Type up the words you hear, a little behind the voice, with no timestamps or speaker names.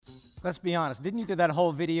Let's be honest. Didn't you through that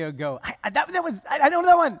whole video go, I don't know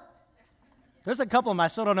that one. There's a couple of them I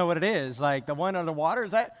still don't know what it is. Like the one underwater,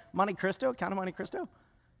 is that Monte Cristo? Count of Monte Cristo?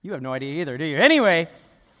 You have no idea either, do you? Anyway,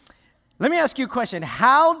 let me ask you a question.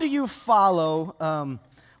 How do you follow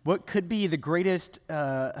what could be the greatest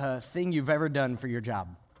thing you've ever done for your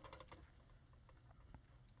job?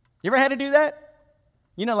 You ever had to do that?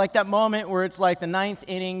 You know, like that moment where it's like the ninth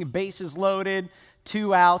inning, bases loaded,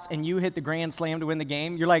 2 outs, and you hit the grand slam to win the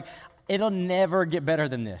game. You're like, it'll never get better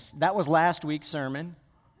than this. That was last week's sermon.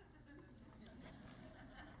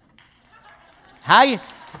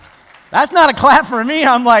 That's not a clap for me.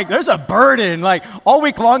 I'm like, there's a burden. Like, all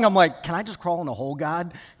week long, I'm like, can I just crawl in a hole,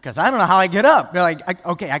 God? Because I don't know how I get up. They're like,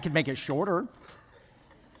 okay, I could make it shorter.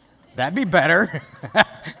 That'd be better.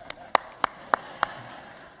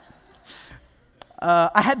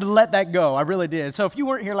 I had to let that go. I really did. So if you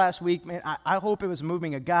weren't here last week, man, I hope it was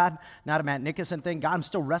moving of God, not a Matt Nicholson thing. I'm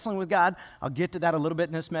still wrestling with God. I'll get to that a little bit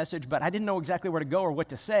in this message, but I didn't know exactly where to go or what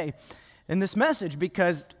to say in this message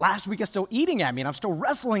because last week it's still eating at me and I'm still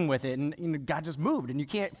wrestling with it and God just moved and you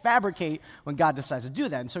can't fabricate when God decides to do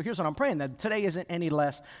that. And so here's what I'm praying, that today isn't any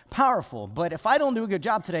less powerful. But if I don't do a good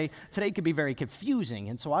job today could be very confusing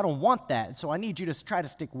and so I don't want that. And so I need you to try to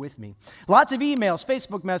stick with me. Lots of emails,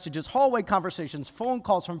 Facebook messages, hallway conversations, phone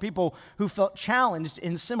calls from people who felt challenged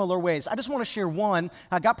in similar ways. I just want to share one.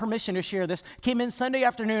 I got permission to share this. Came in Sunday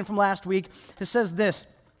afternoon from last week. It says this.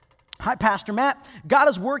 Hi, Pastor Matt. God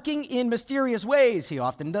is working in mysterious ways. He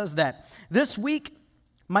often does that. This week,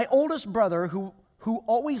 my oldest brother, who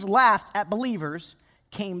always laughed at believers,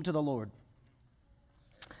 came to the Lord.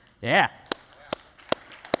 Yeah.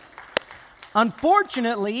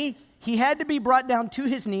 Unfortunately, he had to be brought down to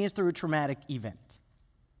his knees through a traumatic event.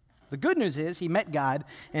 The good news is he met God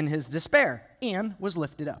in his despair and was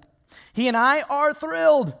lifted up. He and I are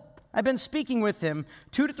thrilled. I've been speaking with him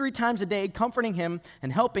 2 to 3 times a day, comforting him and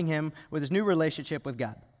helping him with his new relationship with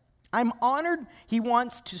God. I'm honored he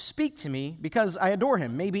wants to speak to me because I adore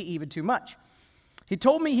him, maybe even too much. He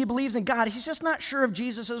told me he believes in God. He's just not sure of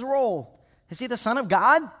Jesus' role. Is he the Son of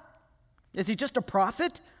God? Is he just a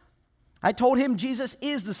prophet? I told him Jesus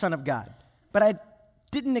is the Son of God, but I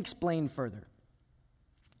didn't explain further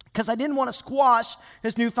because I didn't want to squash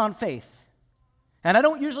his newfound faith. And I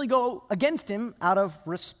don't usually go against him out of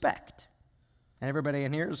respect. And everybody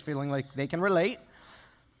in here is feeling like they can relate.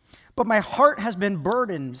 But my heart has been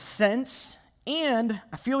burdened since, and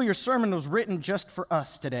I feel your sermon was written just for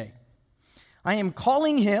us today. I am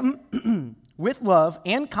calling him with love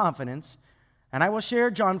and confidence, and I will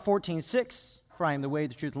share John 14:6, for I am the way,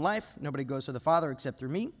 the truth, and life. Nobody goes to the Father except through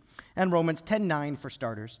me. And Romans 10:9 for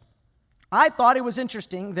starters. I thought it was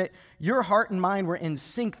interesting that your heart and mind were in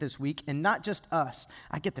sync this week and not just us.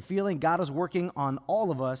 I get the feeling God is working on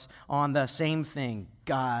all of us on the same thing.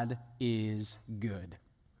 God is good.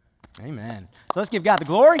 Amen. So let's give God the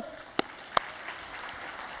glory.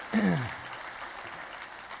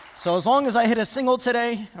 So as long as I hit a single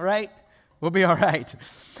today, all right, we'll be all right.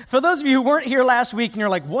 For those of you who weren't here last week and you're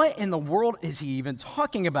like, what in the world is he even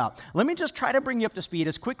talking about? Let me just try to bring you up to speed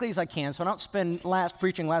as quickly as I can so I don't spend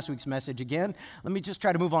preaching last week's message again. Let me just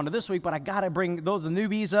try to move on to this week, but I got to bring those the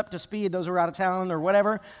newbies up to speed, those who are out of town or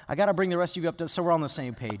whatever. I got to bring the rest of you up to so we're on the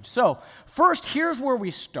same page. So first, here's where we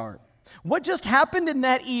start. What just happened in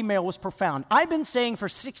that email was profound. I've been saying for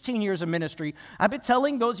 16 years of ministry, I've been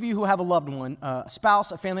telling those of you who have a loved one, a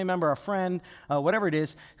spouse, a family member, a friend, whatever it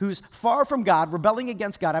is, who's far from God, rebelling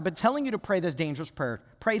against God, I've been telling you to pray this dangerous prayer.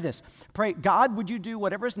 Pray this. Pray, God, would you do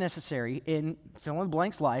whatever is necessary in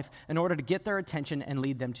fill-in-the-blank's life in order to get their attention and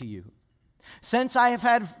lead them to you? Since I have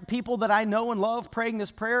had people that I know and love praying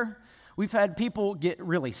this prayer, we've had people get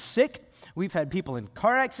really sick. We've had people in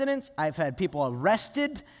car accidents. I've had people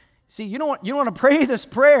arrested. See, you don't want to pray this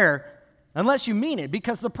prayer unless you mean it,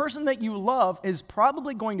 because the person that you love is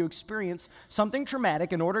probably going to experience something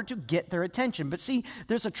traumatic in order to get their attention. But see,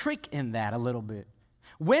 there's a trick in that a little bit.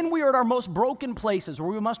 When we are at our most broken places where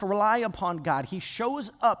we must rely upon God, he shows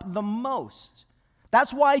up the most.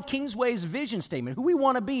 That's why Kingsway's vision statement, who we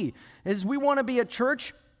want to be, is we want to be a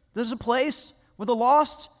church. There's a place where the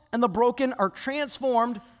lost and the broken are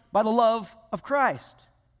transformed by the love of Christ.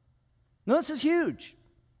 Now, this is huge,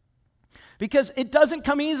 because it doesn't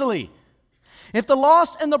come easily. If the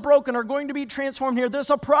lost and the broken are going to be transformed here, there's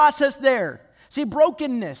a process there. See,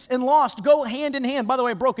 brokenness and lost go hand in hand. By the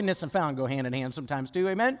way, brokenness and found go hand in hand sometimes too,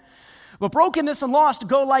 amen? But brokenness and lost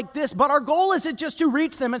go like this. But our goal isn't just to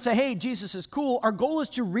reach them and say, hey, Jesus is cool. Our goal is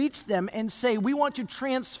to reach them and say, we want to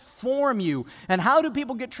transform you. And how do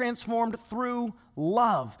people get transformed? Through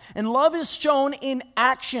love. And love is shown in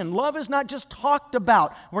action. Love is not just talked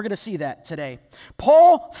about. We're going to see that today.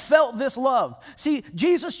 Paul felt this love. See,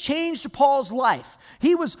 Jesus changed Paul's life.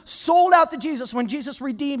 He was sold out to Jesus when Jesus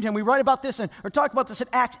redeemed him. We write about this or talk about this in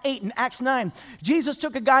Acts 8 and Acts 9. Jesus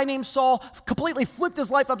took a guy named Saul, completely flipped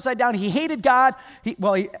his life upside down. He hated God. He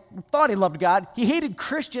thought he loved God. He hated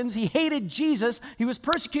Christians. He hated Jesus. He was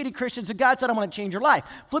persecuting Christians. And God said, I'm going to change your life.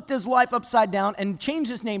 Flipped his life upside down and changed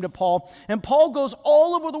his name to Paul. And Paul goes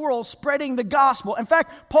all over the world spreading the gospel. In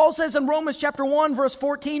fact, Paul says in Romans chapter 1, verse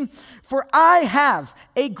 14, for I have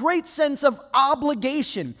a great sense of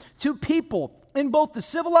obligation to people in both the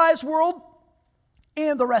civilized world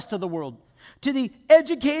and the rest of the world, to the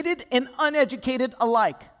educated and uneducated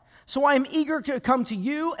alike. So I am eager to come to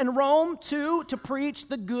you and Rome too to preach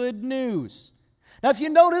the good news. Now, if you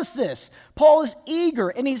notice this, Paul is eager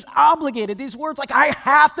and he's obligated. These words like, I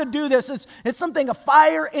have to do this. It's something, a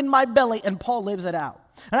fire in my belly, and Paul lives it out.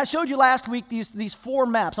 And I showed you last week these 4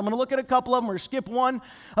 maps. I'm going to look at a couple of them. We're going to skip one.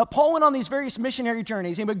 Paul went on these various missionary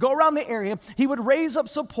journeys. He would go around the area. He would raise up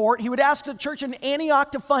support. He would ask the church in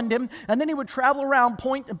Antioch to fund him. And then he would travel around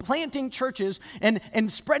planting churches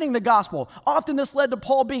and spreading the gospel. Often this led to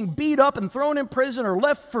Paul being beat up and thrown in prison or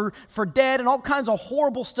left for dead and all kinds of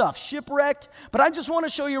horrible stuff, shipwrecked. But I just want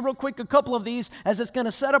to show you real quick a couple of these as it's going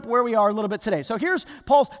to set up where we are a little bit today. So here's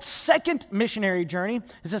Paul's second missionary journey.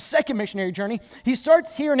 It's a second missionary journey. He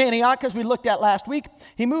starts here in Antioch, as we looked at last week.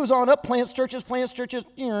 He moves on up, plants churches.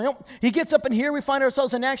 He gets up in here. We find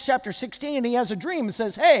ourselves in Acts chapter 16, and he has a dream. It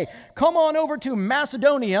says, hey, come on over to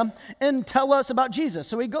Macedonia and tell us about Jesus.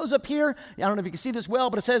 So he goes up here. I don't know if you can see this well,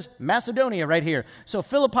 but it says Macedonia right here. So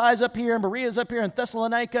Philippi's up here, and Berea's up here, and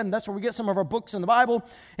Thessalonica, and that's where we get some of our books in the Bible.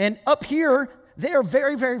 And up here, they are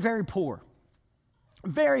very, very, very poor.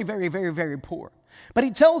 Very, very, very, very poor. But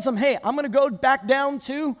he tells them, hey, I'm going to go back down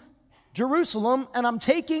to Jerusalem, and I'm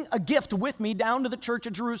taking a gift with me down to the church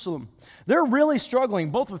of Jerusalem. They're really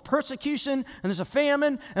struggling, both with persecution, and there's a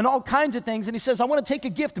famine, and all kinds of things, and he says, I want to take a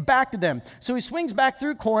gift back to them. So he swings back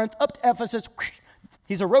through Corinth, up to Ephesus.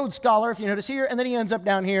 He's a Rhodes Scholar, if you notice here, and then he ends up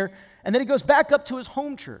down here, and then he goes back up to his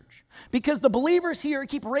home church, because the believers here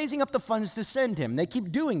keep raising up the funds to send him. They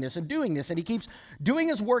keep doing this, and he keeps doing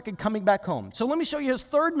his work and coming back home. So let me show you his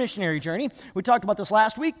third missionary journey. We talked about this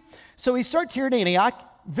last week. So he starts here in Antioch,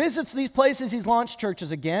 visits these places. He's launched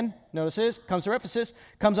churches again. Notice this, comes to Ephesus,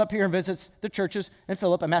 comes up here and visits the churches in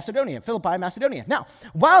Philippi, Macedonia. Now,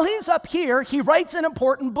 while he's up here, he writes an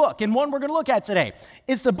important book, and one we're going to look at today.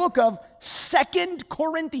 It's the book of 2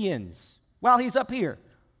 Corinthians while he's up here.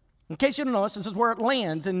 In case you don't know, this is where it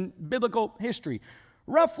lands in biblical history.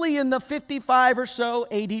 Roughly in the 55 or so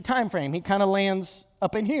AD time frame, he kind of lands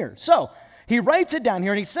up in here. So he writes it down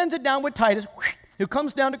here, and he sends it down with Titus, who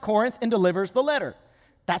comes down to Corinth and delivers the letter.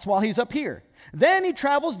 That's while he's up here. Then he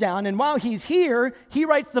travels down, and while he's here, he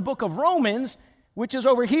writes the book of Romans, which is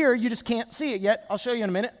over here. You just can't see it yet. I'll show you in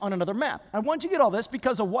a minute on another map. I want you to get all this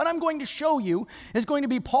because of what I'm going to show you is going to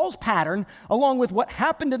be Paul's pattern along with what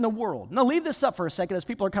happened in the world. Now, leave this up for a second as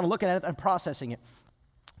people are kind of looking at it and processing it.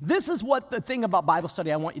 This is what the thing about Bible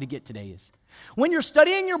study I want you to get today is. When you're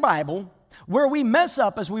studying your Bible, where we mess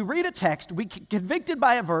up as we read a text, we get convicted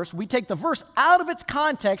by a verse, we take the verse out of its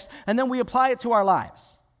context, and then we apply it to our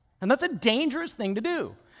lives. And that's a dangerous thing to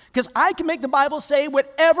do. Because I can make the Bible say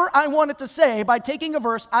whatever I want it to say by taking a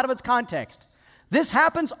verse out of its context. This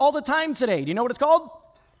happens all the time today. Do you know what it's called?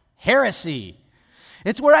 Heresy.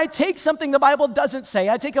 It's where I take something the Bible doesn't say.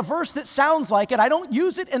 I take a verse that sounds like it. I don't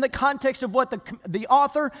use it in the context of what the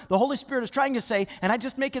author, the Holy Spirit, is trying to say, and I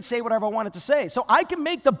just make it say whatever I want it to say. So I can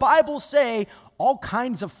make the Bible say all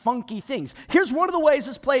kinds of funky things. Here's one of the ways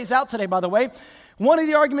this plays out today, by the way. One of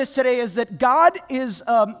the arguments today is that God is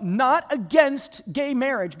not against gay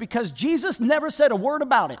marriage because Jesus never said a word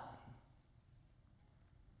about it.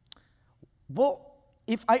 Well,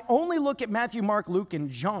 if I only look at Matthew, Mark, Luke, and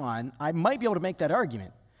John, I might be able to make that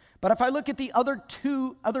argument. But if I look at the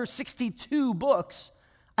other 62 books,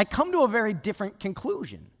 I come to a very different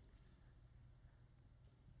conclusion.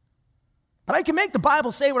 But I can make the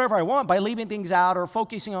Bible say whatever I want by leaving things out or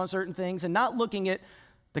focusing on certain things and not looking at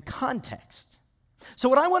the context. So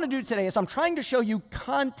what I want to do today is I'm trying to show you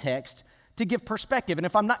context to give perspective. And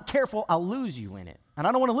if I'm not careful, I'll lose you in it. And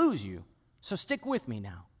I don't want to lose you. So stick with me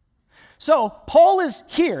now. So Paul is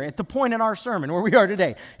here at the point in our sermon where we are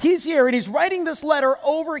today. He's here and he's writing this letter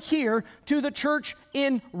over here to the church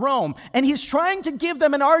in Rome. And he's trying to give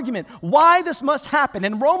them an argument why this must happen.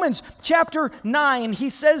 In Romans chapter 9,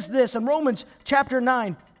 he says this. In Romans chapter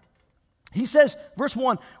 9, he says, verse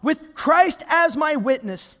 1, with Christ as my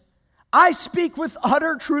witness, I speak with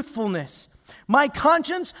utter truthfulness. My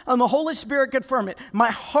conscience and the Holy Spirit confirm it. My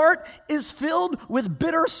heart is filled with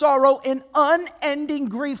bitter sorrow and unending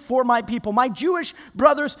grief for my people, my Jewish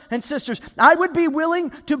brothers and sisters. I would be willing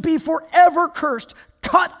to be forever cursed,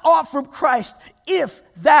 cut off from Christ, if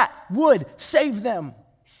that would save them.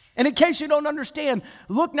 And in case you don't understand,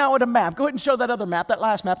 look now at a map. Go ahead and show that other map, that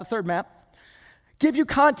last map, the third map. Give you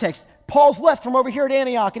context. Paul's left from over here at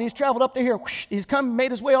Antioch, and he's traveled up to here. He's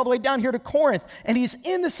made his way all the way down here to Corinth, and he's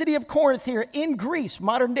in the city of Corinth here in Greece,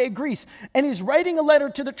 modern-day Greece, and he's writing a letter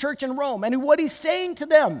to the church in Rome. And what he's saying to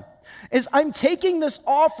them is, I'm taking this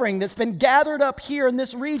offering that's been gathered up here in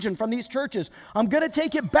this region from these churches. I'm going to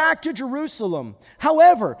take it back to Jerusalem.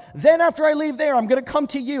 However, then after I leave there, I'm going to come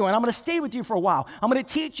to you, and I'm going to stay with you for a while. I'm going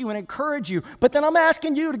to teach you and encourage you, but then I'm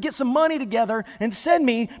asking you to get some money together and send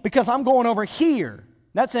me because I'm going over here.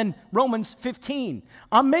 That's in Romans 15.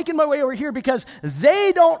 I'm making my way over here because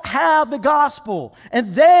they don't have the gospel,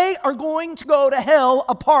 and they are going to go to hell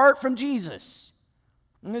apart from Jesus.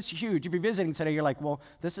 And this is huge. If you're visiting today, you're like, well,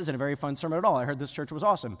 this isn't a very fun sermon at all. I heard this church was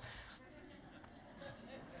awesome.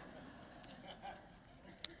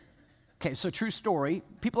 Okay, so true story.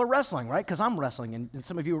 People are wrestling, right? Because I'm wrestling, and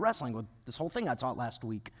some of you are wrestling with this whole thing I taught last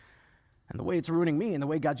week. And the way it's ruining me and the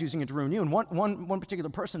way God's using it to ruin you. And one particular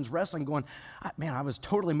person's wrestling going, man, I was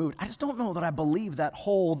totally moved. I just don't know that I believe that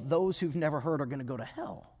whole those who've never heard are going to go to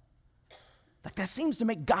hell. Like, that seems to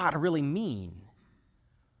make God really mean.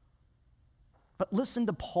 But listen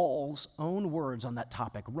to Paul's own words on that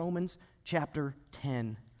topic. Romans chapter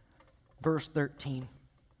 10, verse 13.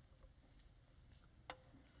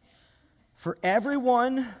 For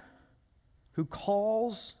everyone who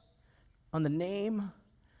calls on the name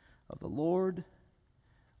of the Lord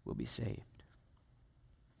will be saved.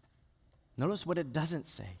 Notice what it doesn't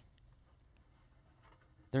say.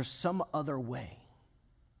 There's some other way.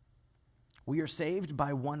 We are saved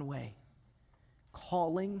by one way,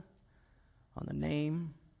 calling on the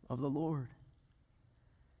name of the Lord.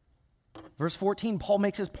 Verse 14, Paul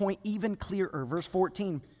makes his point even clearer. Verse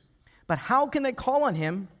 14, but how can they call on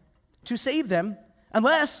him to save them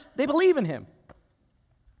unless they believe in him?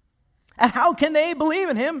 And how can they believe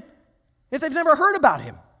in him if they've never heard about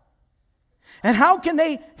him? And how can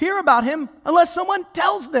they hear about him unless someone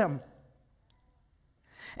tells them?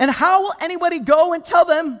 And how will anybody go and tell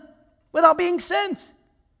them without being sent?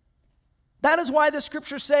 That is why the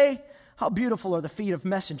scriptures say, how beautiful are the feet of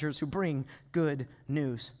messengers who bring good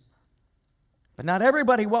news. But not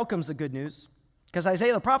everybody welcomes the good news, because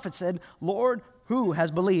Isaiah the prophet said, Lord, who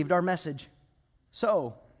has believed our message?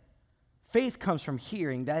 So, faith comes from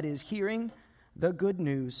hearing, that is, hearing the good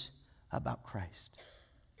news about Christ.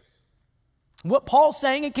 What Paul's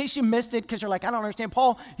saying, in case you missed it, because you're like, I don't understand,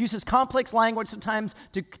 Paul uses complex language sometimes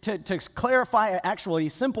to clarify an actually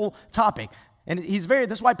simple topic. And this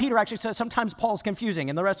is why Peter actually says sometimes Paul's confusing,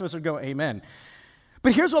 and the rest of us would go, amen.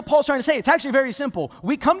 But here's what Paul's trying to say. It's actually very simple.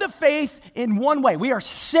 We come to faith in one way. We are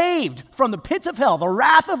saved from the pits of hell, the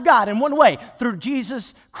wrath of God, in one way, through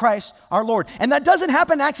Jesus Christ our Lord. And that doesn't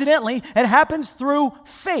happen accidentally. It happens through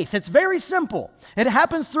faith. It's very simple. It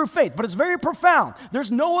happens through faith, but it's very profound. There's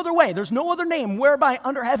no other way. There's no other name whereby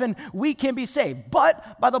under heaven we can be saved,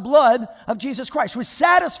 but by the blood of Jesus Christ, which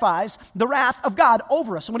satisfies the wrath of God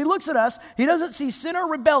over us. And when he looks at us, he doesn't see sin or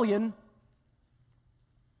rebellion.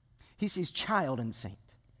 He sees child and saint.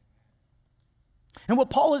 And what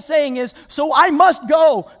Paul is saying is, so I must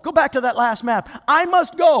go back to that last map. I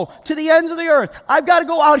must go to the ends of the earth. I've got to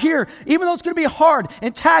go out here, even though it's going to be hard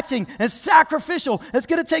and taxing and sacrificial. It's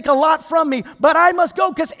going to take a lot from me, but I must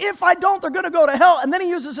go, because if I don't, they're going to go to hell. And then he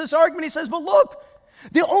uses this argument. He says, but look,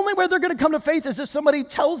 the only way they're going to come to faith is if somebody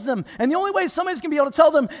tells them. And the only way somebody's going to be able to tell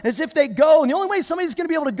them is if they go. And the only way somebody's going to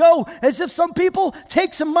be able to go is if some people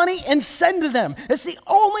take some money and send to them. It's the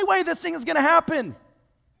only way this thing is going to happen.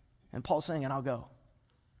 And Paul's saying, and I'll go.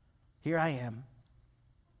 Here I am.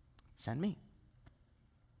 Send me.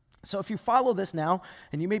 So if you follow this now,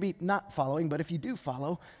 and you may be not following, but if you do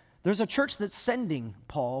follow, there's a church that's sending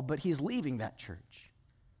Paul, but he's leaving that church.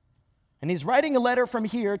 And he's writing a letter from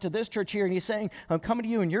here to this church here, and he's saying, I'm coming to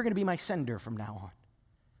you, and you're going to be my sender from now on.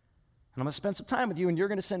 And I'm going to spend some time with you, and you're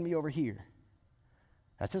going to send me over here.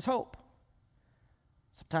 That's his hope.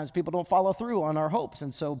 Sometimes people don't follow through on our hopes,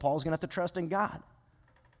 and so Paul's going to have to trust in God.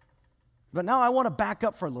 But now I want to back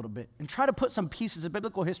up for a little bit and try to put some pieces of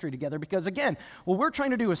biblical history together, because, again, what we're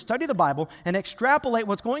trying to do is study the Bible and extrapolate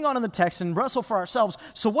what's going on in the text and wrestle for ourselves.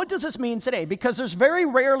 So what does this mean today? Because there's very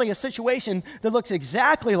rarely a situation that looks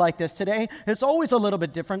exactly like this today. It's always a little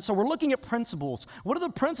bit different. So we're looking at principles. What are the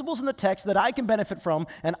principles in the text that I can benefit from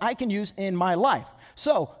and I can use in my life?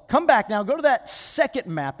 So come back now. Go to that second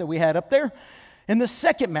map that we had up there. In the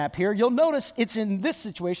second map here, you'll notice it's in this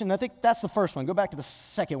situation. I think that's the first one. Go back to the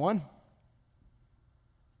second one.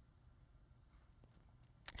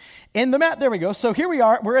 In the map, there we go. So here we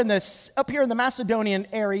are. We're up here in the Macedonian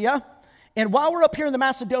area. And while we're up here in the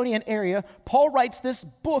Macedonian area, Paul writes this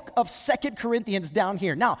book of 2 Corinthians down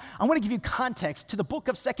here. Now, I want to give you context to the book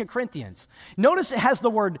of 2 Corinthians. Notice it has the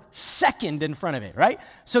word second in front of it, right?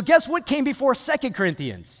 So guess what came before 2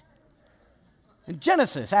 Corinthians?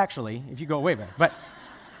 Genesis, actually, if you go way back. But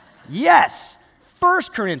yes, 1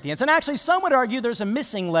 Corinthians. And actually, some would argue there's a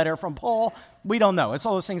missing letter from Paul. We don't know. It's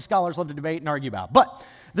all those things scholars love to debate and argue about. But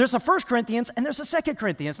there's a 1 Corinthians and there's a 2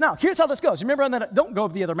 Corinthians. Now, here's how this goes. Remember, don't go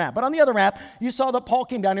to the other map. But on the other map, you saw that Paul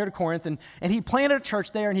came down here to Corinth, and he planted a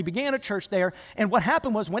church there, and he began a church there. And what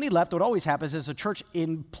happened was, when he left, what always happens is the church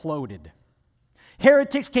imploded.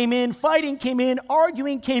 Heretics came in, fighting came in,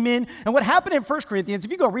 arguing came in. And what happened in 1 Corinthians,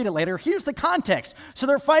 if you go read it later, here's the context. So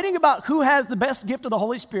they're fighting about who has the best gift of the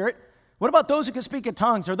Holy Spirit. What about those who can speak in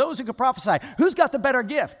tongues or those who can prophesy? Who's got the better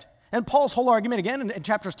gift? And Paul's whole argument, again, in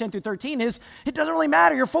chapters 10 through 13 is, it doesn't really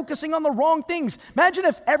matter. You're focusing on the wrong things. Imagine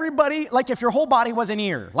if everybody, like if your whole body was an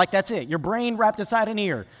ear, like that's it, your brain wrapped inside an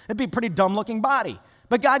ear. It'd be a pretty dumb-looking body.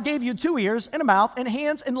 But God gave you 2 ears and a mouth and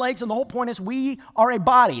hands and legs, and the whole point is we are a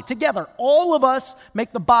body. Together, all of us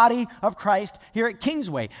make the body of Christ here at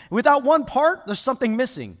Kingsway. Without one part, there's something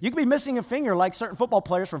missing. You could be missing a finger like certain football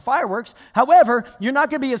players from fireworks. However, you're not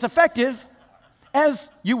going to be as effective as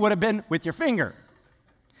you would have been with your finger.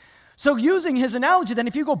 So using his analogy, then,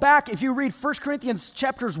 if you go back, if you read 1 Corinthians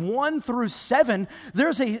chapters 1 through 7,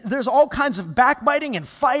 there's all kinds of backbiting and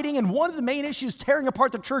fighting, and one of the main issues tearing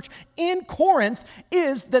apart the church in Corinth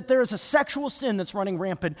is that there's a sexual sin that's running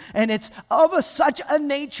rampant, and it's of such a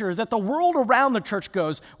nature that the world around the church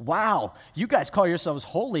goes, wow, you guys call yourselves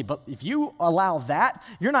holy, but if you allow that,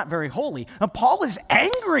 you're not very holy. And Paul is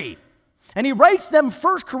angry. And he writes them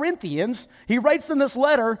 1 Corinthians, he writes them this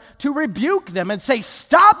letter to rebuke them and say,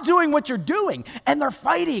 stop doing what you're doing. And they're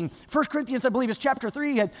fighting. 1 Corinthians, I believe, is chapter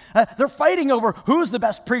 3. They're fighting over who's the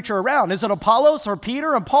best preacher around. Is it Apollos or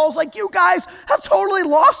Peter? And Paul's like, you guys have totally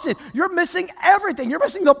lost it. You're missing everything. You're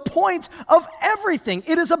missing the point of everything.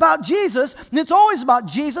 It is about Jesus, and it's always about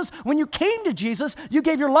Jesus. When you came to Jesus, you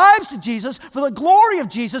gave your lives to Jesus for the glory of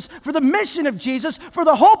Jesus, for the mission of Jesus, for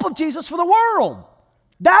the hope of Jesus for the world.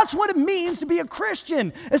 That's what it means to be a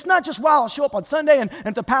Christian. It's not just, wow, I'll show up on Sunday, and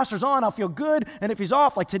if the pastor's on, I'll feel good. And if he's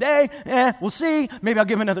off, like today, we'll see. Maybe I'll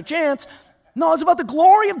give him another chance. No, it's about the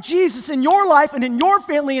glory of Jesus in your life and in your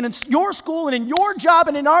family and in your school and in your job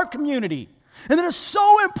and in our community. And it is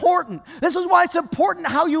so important. This is why it's important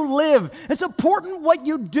how you live. It's important what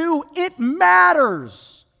you do. It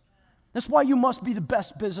matters. That's why you must be the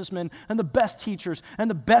best businessmen and the best teachers and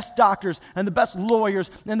the best doctors and the best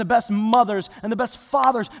lawyers and the best mothers and the best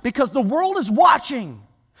fathers, because the world is watching.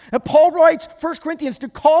 And Paul writes 1 Corinthians to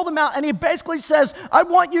call them out, and he basically says, I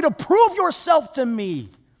want you to prove yourself to me.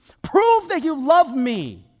 Prove that you love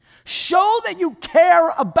me. Show that you care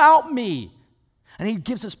about me. And he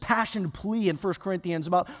gives this passionate plea in 1 Corinthians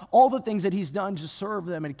about all the things that he's done to serve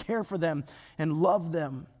them and care for them and love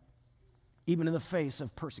them, even in the face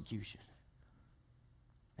of persecution.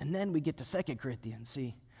 And then we get to 2 Corinthians.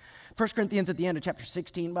 See, 1 Corinthians at the end of chapter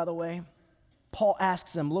 16, by the way, Paul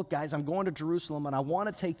asks them, look, guys, I'm going to Jerusalem, and I want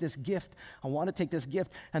to take this gift. I want to take this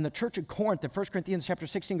gift. And the church of Corinth, in 1 Corinthians chapter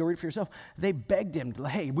 16, go read it for yourself, they begged him,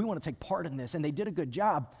 hey, we want to take part in this. And they did a good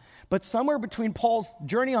job. But somewhere between Paul's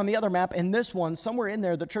journey on the other map and this one, somewhere in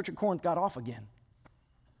there, the church of Corinth got off again.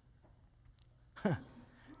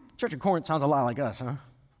 Church of Corinth sounds a lot like us, huh?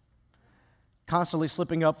 Constantly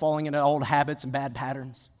slipping up, falling into old habits and bad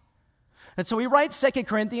patterns. And so he writes 2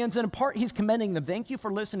 Corinthians, and in part he's commending them. Thank you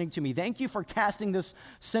for listening to me. Thank you for casting this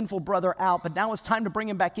sinful brother out. But now it's time to bring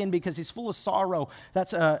him back in because he's full of sorrow.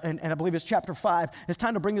 That's and I believe it's chapter 5. It's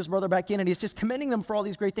time to bring this brother back in, and he's just commending them for all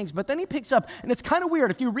these great things. But then he picks up, and it's kind of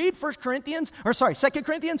weird. If you read 2 Corinthians,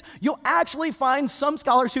 you'll actually find some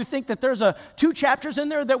scholars who think that there's 2 chapters in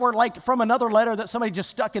there that were like from another letter that somebody just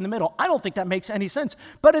stuck in the middle. I don't think that makes any sense.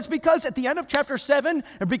 But it's because at the end of chapter 7,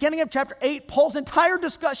 or beginning of chapter 8, Paul's entire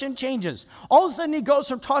discussion changes. All of a sudden he goes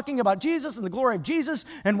from talking about Jesus and the glory of Jesus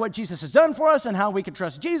and what Jesus has done for us and how we can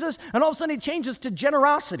trust Jesus, and all of a sudden he changes to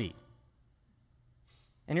generosity.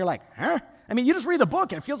 And you're like, huh? I mean, you just read the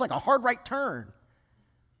book and it feels like a hard right turn.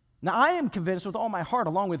 Now, I am convinced with all my heart,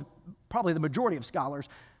 along with probably the majority of scholars,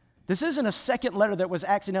 this isn't a second letter that was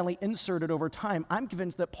accidentally inserted over time. I'm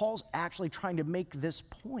convinced that Paul's actually trying to make this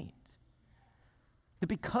point, that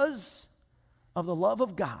because of the love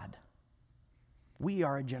of God, we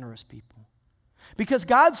are a generous people. Because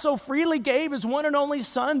God so freely gave his one and only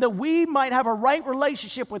Son that we might have a right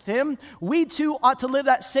relationship with him, we too ought to live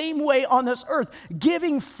that same way on this earth,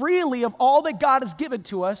 giving freely of all that God has given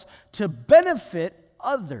to us to benefit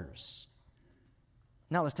others.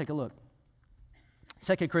 Now let's take a look.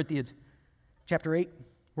 2 Corinthians chapter 8.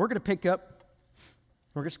 We're going to pick up,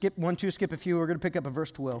 we're going to skip 1, 2, skip a few. We're going to pick up at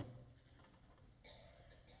verse 12.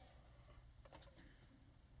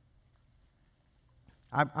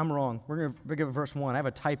 I'm wrong. We're going to pick up at verse 1. I have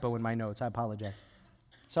a typo in my notes. I apologize.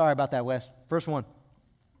 Sorry about that, Wes. Verse 1.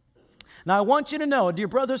 Now I want you to know, dear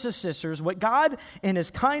brothers and sisters, what God in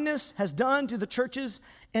his kindness has done to the churches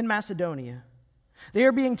in Macedonia. They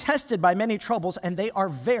are being tested by many troubles, and they are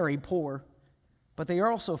very poor. But they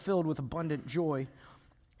are also filled with abundant joy,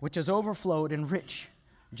 which has overflowed in rich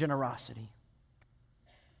generosity.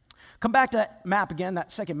 Come back to that map again,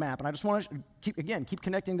 that second map, and I just want to keep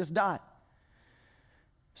connecting this dot.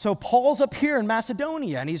 So Paul's up here in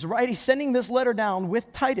Macedonia, and he's sending this letter down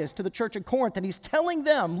with Titus to the church at Corinth, and he's telling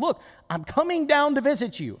them, look, I'm coming down to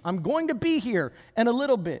visit you. I'm going to be here in a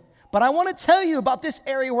little bit. But I want to tell you about this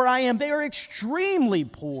area where I am. They are extremely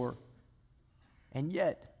poor, and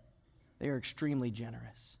yet they are extremely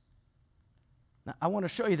generous. Now, I want to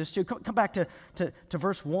show you this too. Come back to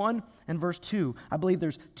verse 1 and verse 2. I believe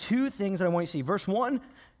there's two things that I want you to see. Verse 1,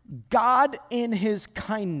 God in his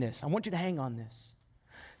kindness. I want you to hang on this.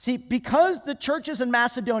 See, because the churches in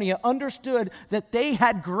Macedonia understood that they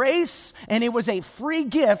had grace and it was a free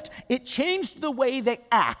gift, it changed the way they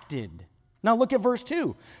acted. Now look at verse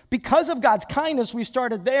 2. Because of God's kindness, we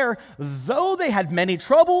started there. Though they had many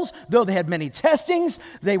troubles, though they had many testings,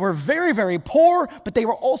 they were very, very poor, but they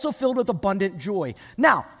were also filled with abundant joy.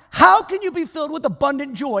 Now, how can you be filled with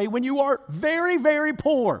abundant joy when you are very, very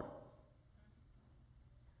poor?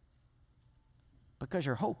 Because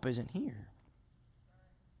your hope isn't here.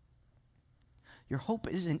 Your hope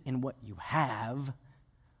isn't in what you have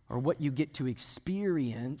or what you get to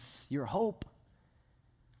experience. Your hope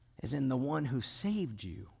is in the one who saved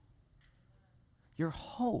you. Your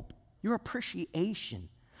hope, your appreciation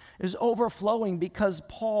is overflowing because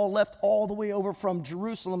Paul left all the way over from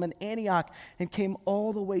Jerusalem and Antioch and came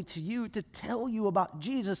all the way to you to tell you about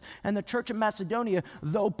Jesus. And the church of Macedonia,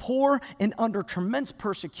 though poor and under tremendous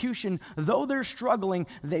persecution, though they're struggling,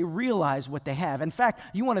 they realize what they have. In fact,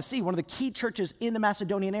 you want to see one of the key churches in the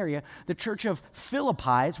Macedonian area, the church of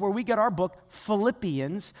Philippi. It's where we get our book,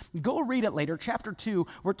 Philippians. Go read it later, chapter 2,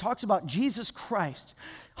 where it talks about Jesus Christ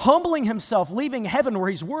humbling himself, leaving heaven where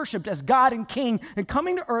he's worshiped as God and King, and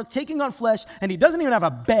coming to earth, taking on flesh, and he doesn't even have a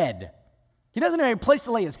bed. He doesn't even have a place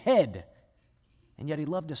to lay his head. And yet he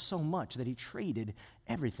loved us so much that he traded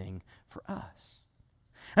everything for us.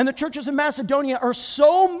 And the churches in Macedonia are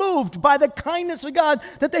so moved by the kindness of God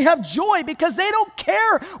that they have joy because they don't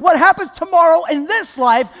care what happens tomorrow in this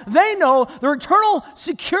life. They know their eternal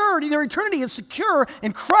security, their eternity is secure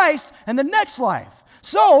in Christ and the next life.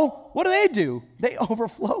 So, what do? They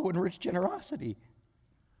overflow in rich generosity.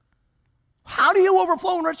 How do you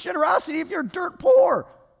overflow in rich generosity if you're dirt poor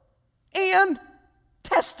and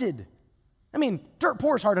tested? I mean, dirt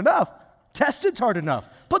poor is hard enough. Tested's hard enough.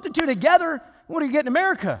 Put the two together, what do you get in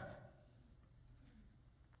America?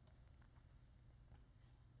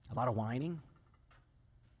 A lot of whining.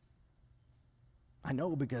 I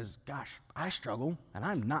know because, gosh, I struggle, and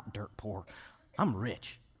I'm not dirt poor. I'm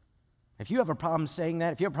rich. If you have a problem saying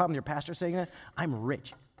that, if you have a problem with your pastor saying that, I'm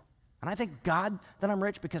rich. And I thank God that I'm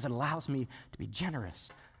rich because it allows me to be generous,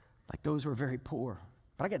 like those who are very poor.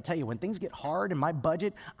 But I got to tell you, when things get hard in my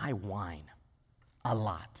budget, I whine a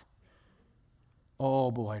lot.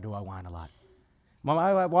 Oh boy, do I whine a lot.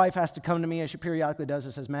 My wife has to come to me, as she periodically does,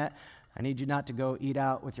 and says, Matt, I need you not to go eat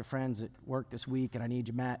out with your friends at work this week, and I need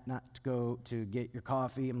you, Matt, not to go to get your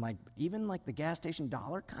coffee. I'm like, even like the gas station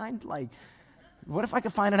dollar kind? Like, what if I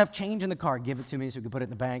could find enough change in the car? Give it to me so we can put it in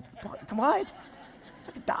the bank. Come on. It's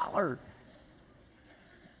like $1.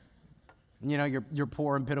 You know, you're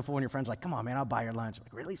poor and pitiful, and your friend's like, come on, man, I'll buy your lunch. I'm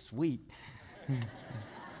like, really? Sweet.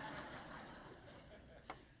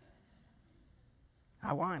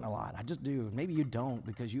 I whine a lot. I just do. Maybe you don't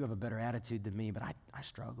because you have a better attitude than me, but I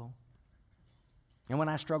struggle. And when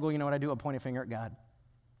I struggle, you know what I do? I point a finger at God.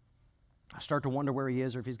 I start to wonder where he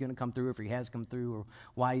is, or if he's going to come through, or if he has come through, or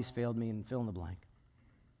why he's failed me, and fill in the blank.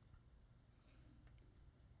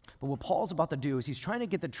 But what Paul's about to do is he's trying to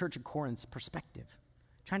get the church of Corinth's perspective,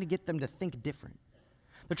 trying to get them to think different.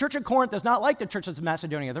 The church of Corinth is not like the churches of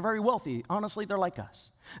Macedonia. They're very wealthy. Honestly, they're like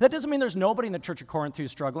us. That doesn't mean there's nobody in the church of Corinth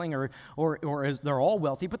who's struggling or is they're all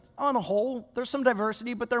wealthy, but on a whole, there's some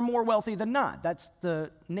diversity, but they're more wealthy than not. That's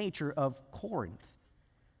the nature of Corinth.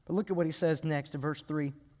 But look at what he says next in verse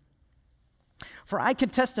 3. For I can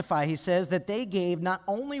testify, he says, that they gave not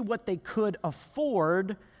only what they could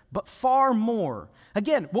afford, but far more.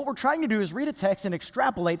 Again, what we're trying to do is read a text and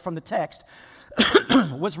extrapolate from the text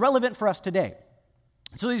what's relevant for us today.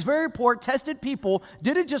 So these very poor, tested people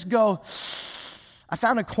didn't just go, I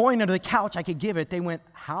found a coin under the couch, I could give it. They went,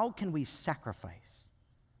 how can we sacrifice?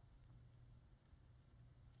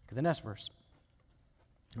 Look at the next verse,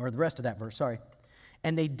 or the rest of that verse, sorry.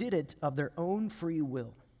 And they did it of their own free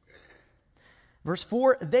will. Verse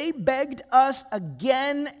 4, they begged us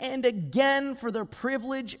again and again for their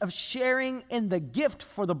privilege of sharing in the gift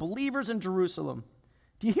for the believers in Jerusalem.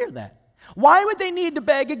 Do you hear that? Why would they need to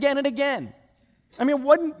beg again and again? I mean,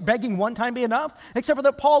 wouldn't begging one time be enough? Except for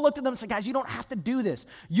that Paul looked at them and said, guys, you don't have to do this.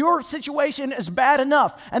 Your situation is bad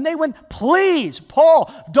enough. And they went, please,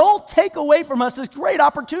 Paul, don't take away from us this great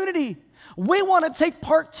opportunity. We want to take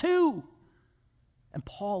part too. And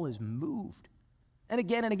Paul is moved. And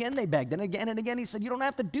again they begged. And again he said, you don't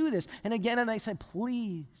have to do this. And they said,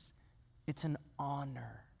 please, it's an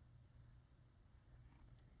honor.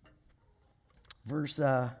 Verse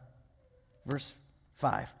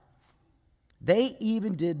 5. They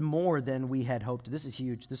even did more than we had hoped. This is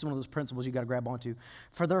huge. This is one of those principles you got to grab onto.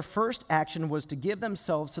 For their first action was to give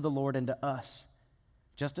themselves to the Lord and to us,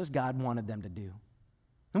 just as God wanted them to do.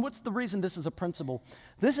 And what's the reason this is a principle?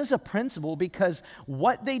 This is a principle because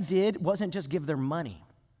what they did wasn't just give their money.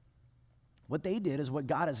 What they did is what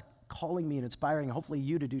God is calling me and inspiring, hopefully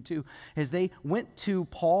you to do too, is they went to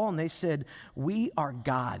Paul and they said, we are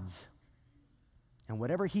God's. And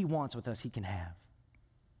whatever he wants with us, he can have.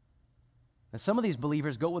 And some of these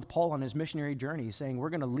believers go with Paul on his missionary journey, saying, we're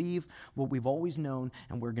going to leave what we've always known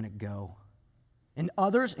and we're going to go. And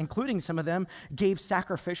others, including some of them, gave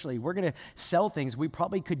sacrificially. We're going to sell things we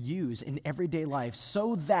probably could use in everyday life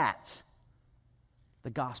so that the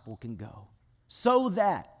gospel can go, so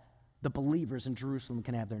that the believers in Jerusalem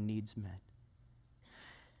can have their needs met.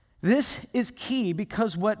 This is key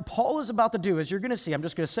because what Paul is about to do, as you're going to see, I'm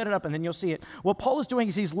just going to set it up and then you'll see it. What Paul is doing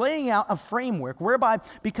is he's laying out a framework whereby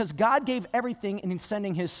because God gave everything in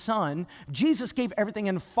sending his son, Jesus gave everything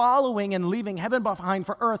in following and leaving heaven behind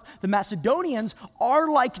for earth. The Macedonians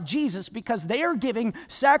are like Jesus because they are giving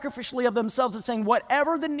sacrificially of themselves and saying,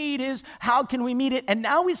 whatever the need is, how can we meet it? And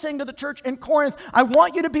now he's saying to the church in Corinth, I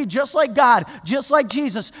want you to be just like God, just like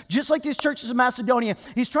Jesus, just like these churches in Macedonia.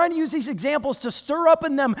 He's trying to use these examples to stir up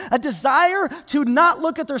in them a desire to not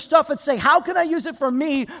look at their stuff and say, how can I use it for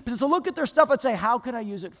me? But to look at their stuff and say, how can I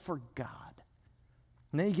use it for God?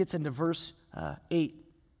 And then he gets into verse 8.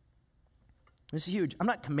 This is huge. I'm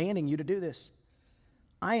not commanding you to do this.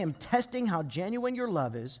 I am testing how genuine your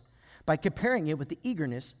love is by comparing it with the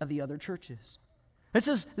eagerness of the other churches. This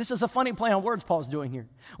is a funny play on words Paul's doing here.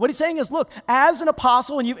 What he's saying is, look, as an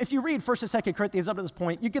apostle, and if you read 1st and 2nd Corinthians up to this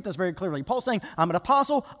point, you get this very clearly. Paul's saying, I'm an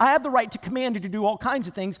apostle, I have the right to command you to do all kinds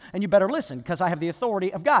of things, and you better listen, because I have the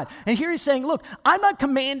authority of God. And here he's saying, look, I'm not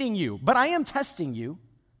commanding you, but I am testing you.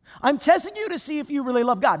 I'm testing you to see if you really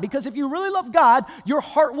love God, because if you really love God, your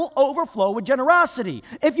heart will overflow with generosity.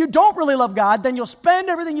 If you don't really love God, then you'll spend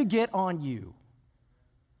everything you get on you.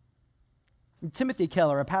 Timothy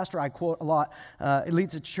Keller, a pastor I quote a lot,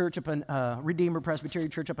 leads a church up in Redeemer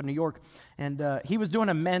Presbyterian Church up in New York, and he was doing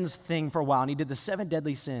a men's thing for a while, and he did the 7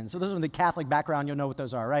 deadly sins. So this is in the Catholic background, you'll know what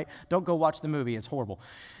those are, right? Don't go watch the movie, it's horrible.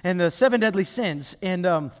 And the 7 deadly sins,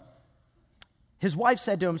 and his wife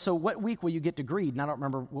said to him, so what week will you get to greed? And I don't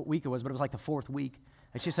remember what week it was, but it was like the 4th week.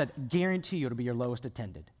 And she said, guarantee you it'll be your lowest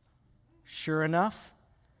attended. Sure enough,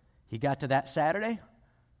 he got to that Saturday,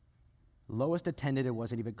 lowest attended, it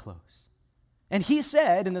wasn't even close. And he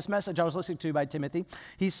said, in this message I was listening to by Timothy,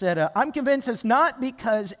 he said, I'm convinced it's not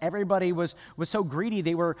because everybody was so greedy,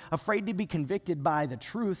 they were afraid to be convicted by the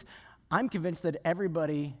truth. I'm convinced that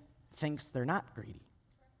everybody thinks they're not greedy.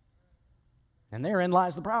 And therein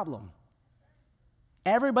lies the problem.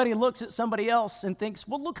 Everybody looks at somebody else and thinks,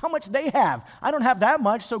 well, look how much they have. I don't have that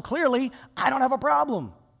much, so clearly I don't have a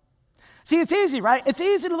problem. See, it's easy, right? It's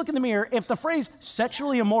easy to look in the mirror. If the phrase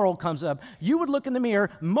sexually immoral comes up, you would look in the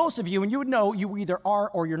mirror, most of you, and you would know you either are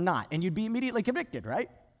or you're not, and you'd be immediately convicted,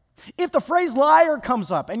 right? If the phrase liar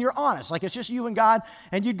comes up and you're honest, like it's just you and God,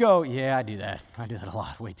 and you'd go, yeah, I do that a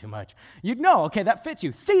lot, way too much. You'd know, okay, that fits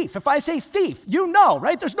you. Thief, if I say thief, you know,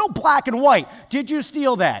 right? There's no black and white. Did you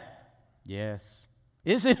steal that? Yes.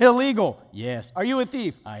 Is it illegal? Yes. Are you a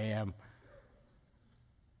thief? I am.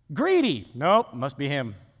 Greedy? Nope, must be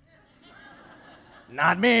him.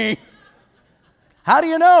 Not me. How do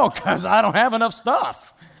you know? Because I don't have enough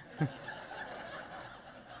stuff.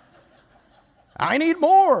 I need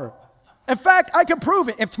more. In fact, I can prove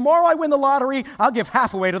it. If tomorrow I win the lottery, I'll give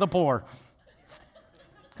half away to the poor.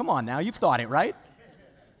 Come on now, you've thought it, right?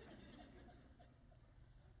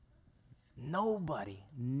 Nobody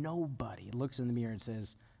looks in the mirror and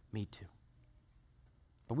says, me too.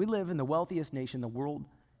 But we live in the wealthiest nation the world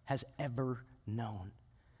has ever known.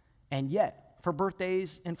 And yet, for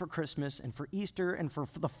birthdays and for Christmas and for Easter and for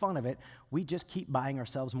the fun of it, we just keep buying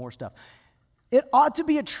ourselves more stuff. It ought to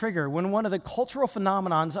be a trigger when one of the cultural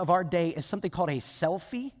phenomenons of our day is something called a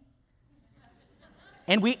selfie.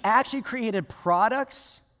 And we actually created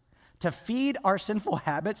products to feed our sinful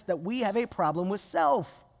habits that we have a problem with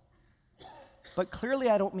self. But clearly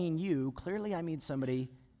I don't mean you. Clearly I mean somebody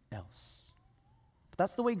else. But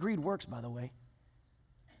that's the way greed works, by the way.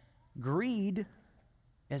 Greed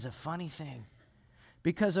is a funny thing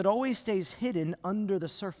because it always stays hidden under the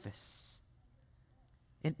surface.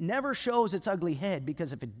 It never shows its ugly head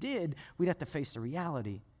because if it did, we'd have to face the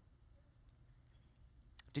reality.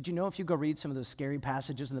 Did you know if you go read some of those scary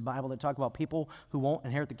passages in the Bible that talk about people who won't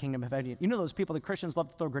inherit the kingdom of heaven, you know those people that Christians love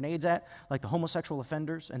to throw grenades at, like the homosexual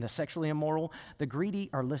offenders and the sexually immoral? The greedy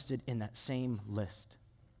are listed in that same list.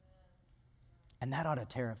 And that ought to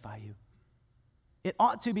terrify you. It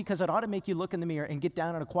ought to, because it ought to make you look in the mirror and get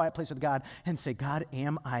down in a quiet place with God and say, God,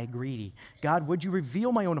 am I greedy? God, would you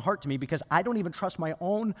reveal my own heart to me because I don't even trust my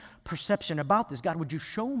own perception about this. God, would you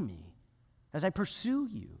show me as I pursue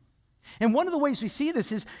you? And one of the ways we see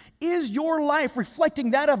this is your life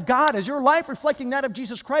reflecting that of God? Is your life reflecting that of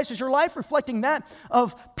Jesus Christ? Is your life reflecting that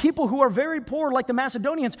of people who are very poor, like the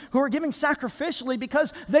Macedonians, who are giving sacrificially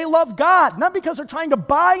because they love God, not because they're trying to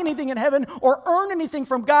buy anything in heaven or earn anything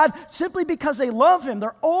from God, simply because they love Him.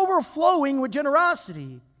 They're overflowing with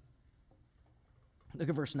generosity. Look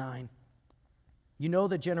at verse 9. You know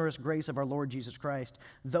the generous grace of our Lord Jesus Christ.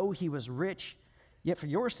 Though He was rich, yet for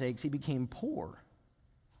your sakes He became poor,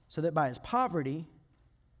 so that by His poverty,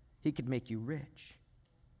 He could make you rich.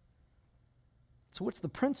 So what's the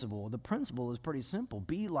principle? The principle is pretty simple.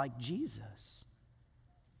 Be like Jesus.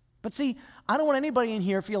 But see, I don't want anybody in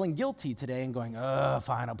here feeling guilty today and going, oh,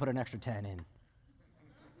 fine, I'll put an extra 10 in.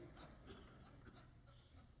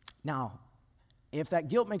 Now, if that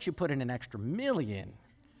guilt makes you put in an extra million,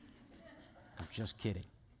 I'm just kidding.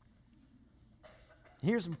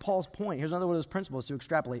 Here's Paul's point. Here's another one of those principles to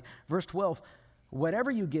extrapolate. Verse 12,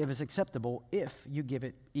 whatever you give is acceptable if you give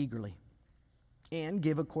it eagerly and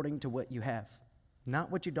give according to what you have,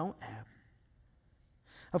 not what you don't have.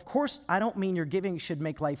 Of course, I don't mean your giving should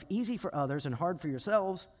make life easy for others and hard for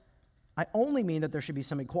yourselves. I only mean that there should be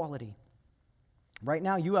some equality. Right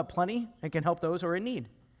now, you have plenty and can help those who are in need.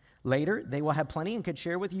 Later, they will have plenty and can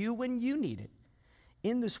share with you when you need it.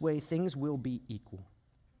 In this way, things will be equal.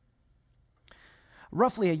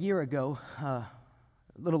 Roughly a year ago, a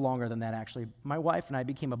little longer than that, actually, my wife and I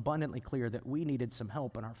became abundantly clear that we needed some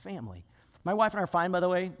help in our family. My wife and I are fine, by the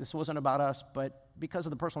way. This wasn't about us, but because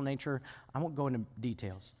of the personal nature, I won't go into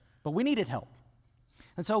details. But we needed help.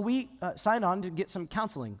 And so we signed on to get some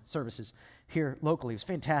counseling services here locally. It was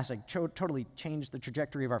fantastic. Totally changed the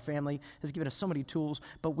trajectory of our family. Has given us so many tools.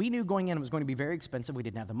 But we knew going in it was going to be very expensive. We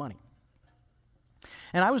didn't have the money.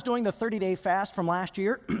 And I was doing the 30-day fast from last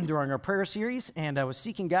year during our prayer series, and I was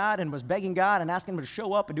seeking God and was begging God and asking Him to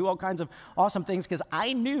show up and do all kinds of awesome things because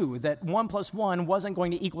I knew that 1 + 1 wasn't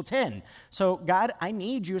going to equal 10. So, God, I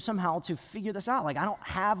need you somehow to figure this out. Like, I don't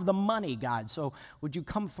have the money, God, so would you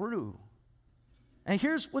come through? And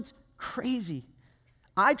here's what's crazy.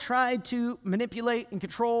 I tried to manipulate and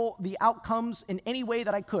control the outcomes in any way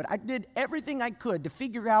that I could. I did everything I could to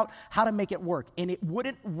figure out how to make it work, and it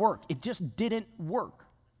wouldn't work. It just didn't work.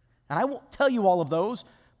 And I won't tell you all of those,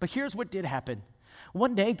 but here's what did happen.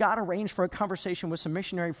 One day, God arranged for a conversation with some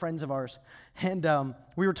missionary friends of ours, and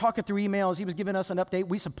we were talking through emails. He was giving us an update.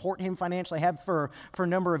 We support him financially, have for a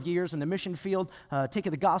number of years in the mission field,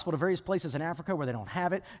 taking the gospel to various places in Africa where they don't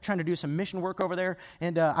have it, trying to do some mission work over there.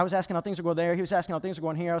 And I was asking how things are going there. He was asking how things are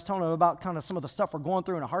going here. I was telling him about kind of some of the stuff we're going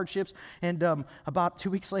through and the hardships. And about 2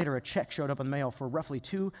 weeks later, a check showed up in the mail for roughly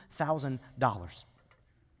 $2,000.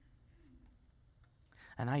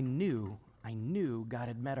 And I knew God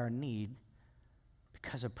had met our need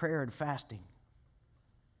because of prayer and fasting.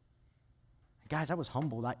 Guys, I was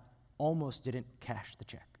humbled. I almost didn't cash the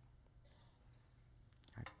check.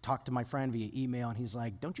 I talked to my friend via email, and he's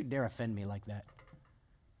like, don't you dare offend me like that.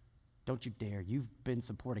 Don't you dare. You've been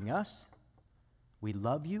supporting us. We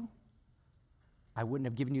love you. I wouldn't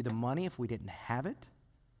have given you the money if we didn't have it.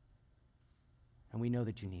 And we know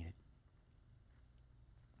that you need it.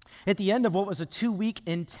 At the end of what was a 2-week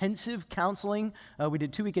intensive counseling, we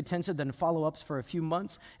did 2-week intensive, then follow-ups for a few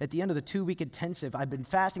months. At the end of the 2-week intensive, I'd been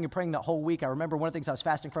fasting and praying that whole week. I remember one of the things I was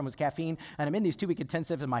fasting from was caffeine, and I'm in these 2-week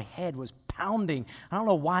intensives, and my head was pounding. I don't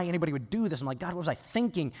know why anybody would do this. I'm like, God, what was I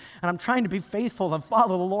thinking? And I'm trying to be faithful and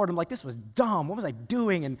follow the Lord. I'm like, this was dumb. What was I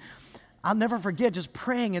doing? And I'll never forget just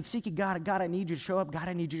praying and seeking God. God, I need you to show up. God,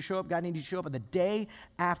 I need you to show up. God, I need you to show up. And the day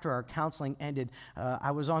after our counseling ended,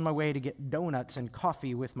 I was on my way to get donuts and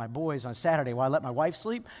coffee with my boys on Saturday while I let my wife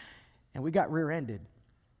sleep, and we got rear-ended.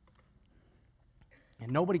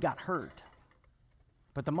 And nobody got hurt.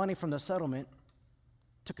 But the money from the settlement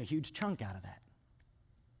took a huge chunk out of that.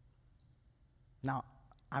 Now,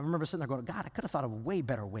 I remember sitting there going, God, I could have thought of way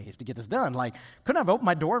better ways to get this done. Like, couldn't I have opened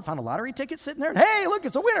my door and found a lottery ticket sitting there? And, hey, look,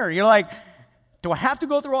 it's a winner. You're like, do I have to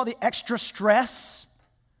go through all the extra stress?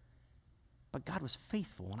 But God was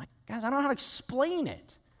faithful. And guys, I don't know how to explain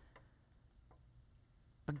it.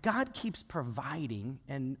 But God keeps providing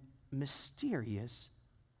in mysterious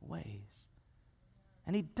ways.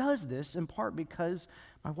 And he does this in part because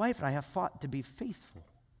my wife and I have fought to be faithful.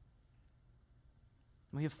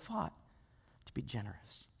 We have fought to be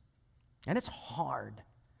generous. And it's hard.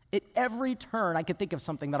 At every turn, I could think of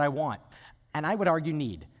something that I want, and I would argue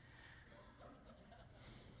need.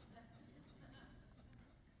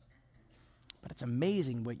 But it's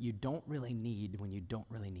amazing what you don't really need when you don't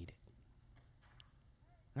really need it.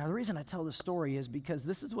 Now, the reason I tell this story is because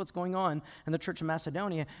this is what's going on in the church of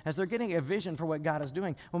Macedonia as they're getting a vision for what God is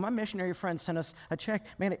doing. When my missionary friend sent us a check,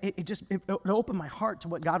 man, it opened my heart to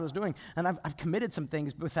what God was doing. And I've committed some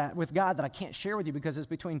things with God that I can't share with you because it's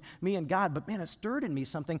between me and God. But, man, it stirred in me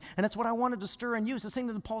something, and it's what I wanted to stir in you. It's the thing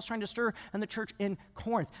that Paul's trying to stir in the church in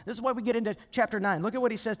Corinth. This is why we get into chapter 9. Look at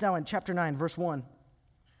what he says now in chapter 9, verse 1.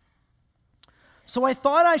 So I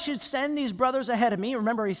thought I should send these brothers ahead of me.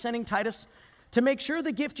 Remember, he's sending Titus to make sure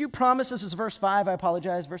the gift you promised. This is verse 5. I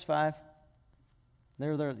apologize. Verse 5.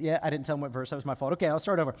 Yeah, I didn't tell them what verse. That was my fault. Okay, I'll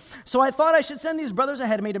start over. So I thought I should send these brothers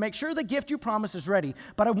ahead of me to make sure the gift you promised is ready.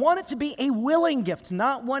 But I want it to be a willing gift,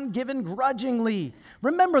 not one given grudgingly.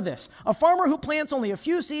 Remember this. A farmer who plants only a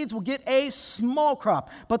few seeds will get a small crop.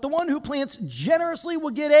 But the one who plants generously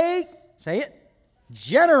will get a, say it,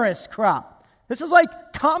 generous crop. This is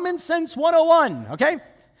like common sense 101, okay?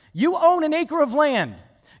 You own an acre of land.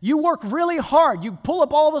 You work really hard. You pull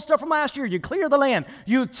up all the stuff from last year. You clear the land.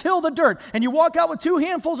 You till the dirt. And you walk out with 2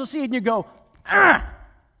 handfuls of seed and you go, ah!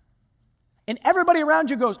 And everybody around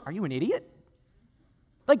you goes, are you an idiot?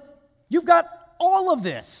 Like, you've got all of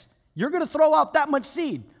this. You're going to throw out that much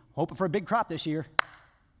seed. Hoping for a big crop this year.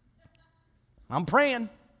 I'm praying.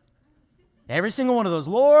 Every single one of those,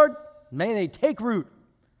 Lord, may they take root.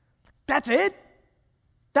 That's it?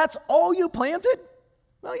 That's all you planted?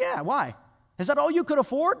 Well, yeah, why? Is that all you could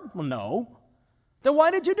afford? Well, no. Then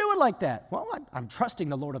why did you do it like that? Well, I'm trusting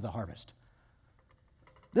the Lord of the harvest.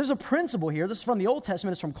 There's a principle here. This is from the Old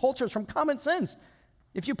Testament. It's from culture. It's from common sense.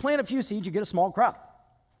 If you plant a few seeds, you get a small crop.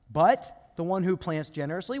 But the one who plants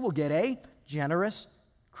generously will get a generous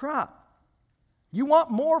crop. You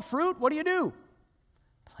want more fruit? What do?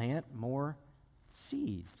 Plant more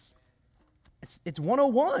seeds. It's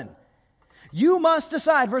 101. You must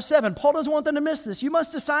decide, verse 7, Paul doesn't want them to miss this. You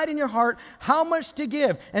must decide in your heart how much to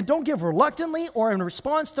give, and don't give reluctantly or in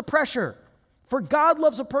response to pressure. For God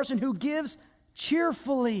loves a person who gives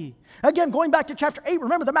cheerfully. Again, going back to chapter 8,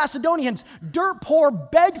 remember the Macedonians, dirt poor,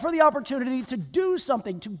 begged for the opportunity to do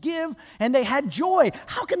something, to give, and they had joy.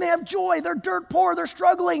 How can they have joy? They're dirt poor, they're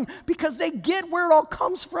struggling, because they get where it all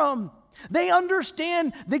comes from. They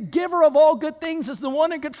understand the giver of all good things is the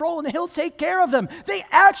one in control, and he'll take care of them. They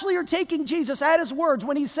actually are taking Jesus at his words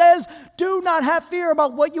when he says, do not have fear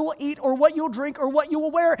about what you will eat or what you'll drink or what you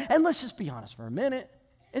will wear. And let's just be honest for a minute.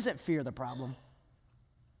 Isn't fear the problem?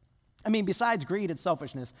 I mean, besides greed and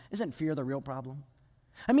selfishness, isn't fear the real problem?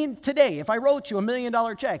 I mean, today, if I wrote you $1 million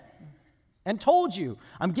check and told you,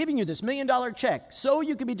 I'm giving you this $1 million check so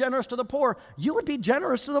you can be generous to the poor, you would be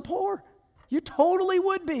generous to the poor. You totally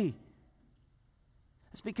would be.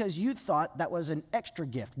 It's because you thought that was an extra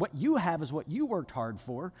gift. What you have is what you worked hard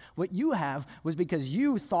for. What you have was because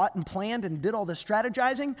you thought and planned and did all the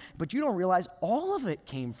strategizing, but you don't realize all of it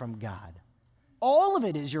came from God. All of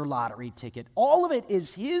it is your lottery ticket. All of it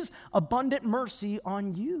is his abundant mercy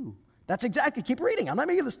on you. That's exactly, keep reading. I'm not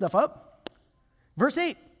making this stuff up. Verse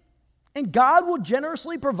 8, and God will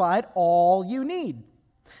generously provide all you need.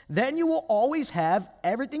 Then you will always have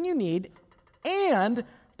everything you need and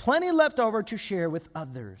plenty left over to share with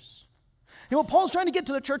others. And what Paul's trying to get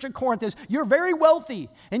to the church at Corinth is you're very wealthy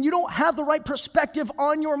and you don't have the right perspective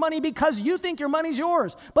on your money because you think your money's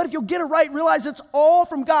yours. But if you'll get it right, realize it's all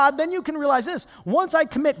from God, then you can realize this. Once I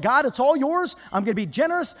commit, God, it's all yours. I'm going to be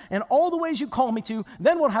generous in all the ways you call me to.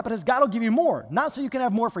 Then what'll happen is God will give you more. Not so you can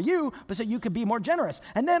have more for you, but so you can be more generous.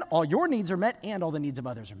 And then all your needs are met and all the needs of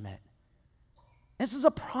others are met. This is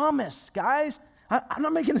a promise, guys. I'm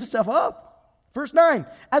not making this stuff up. Verse 9,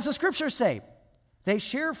 as the scriptures say, they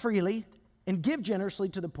share freely and give generously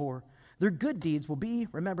to the poor. Their good deeds will be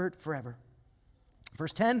remembered forever.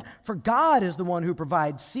 Verse 10, for God is the one who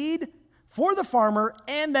provides seed for the farmer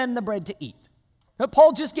and then the bread to eat. Now,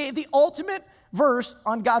 Paul just gave the ultimate verse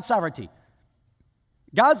on God's sovereignty.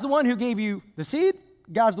 God's the one who gave you the seed.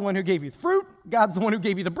 God's the one who gave you the fruit. God's the one who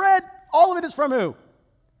gave you the bread. All of it is from who?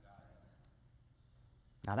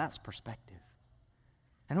 Now that's perspective.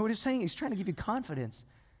 And what he's saying, he's trying to give you confidence.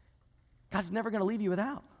 God's never going to leave you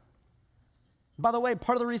without. By the way,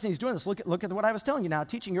 part of the reason he's doing this, look at what I was telling you now,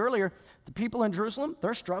 teaching you earlier, the people in Jerusalem,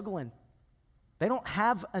 they're struggling. They don't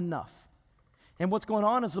have enough. And what's going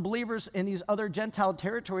on is the believers in these other Gentile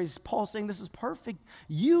territories, Paul's saying this is perfect.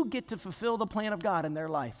 You get to fulfill the plan of God in their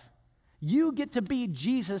life. You get to be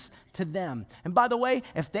Jesus to them. And by the way,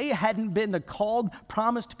 if they hadn't been the called,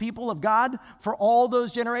 promised people of God for all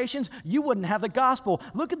those generations, you wouldn't have the gospel.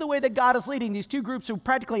 Look at the way that God is leading these two groups who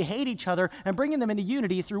practically hate each other and bringing them into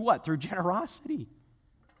unity through what? Through generosity.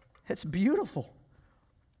 It's beautiful.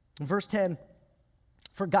 In verse 10,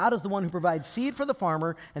 for God is the one who provides seed for the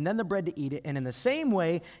farmer and then the bread to eat it. And in the same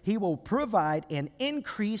way, he will provide and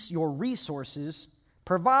increase your resources,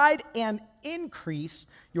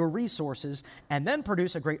 and then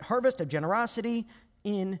produce a great harvest of generosity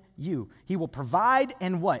in you. He will provide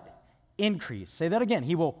and what? Increase. Say that again.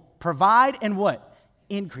 He will provide and what?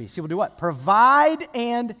 Increase. He will do what? Provide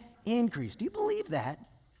and increase. Do you believe that?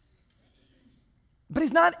 But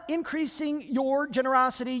he's not increasing your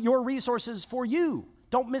generosity, your resources for you.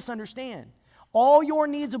 Don't misunderstand. All your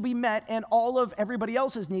needs will be met and all of everybody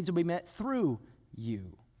else's needs will be met through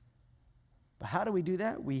you. But how do we do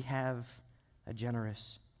that? We have a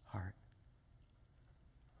generous heart.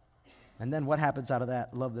 And then what happens out of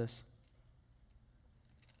that? Love this.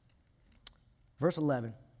 Verse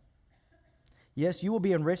 11. Yes, you will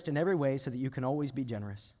be enriched in every way so that you can always be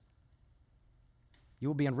generous. You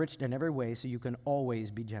will be enriched in every way so you can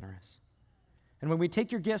always be generous. And when we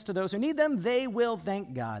take your gifts to those who need them, they will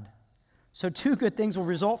thank God. So two good things will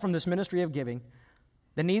result from this ministry of giving.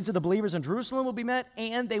 The needs of the believers in Jerusalem will be met,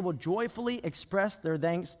 and they will joyfully express their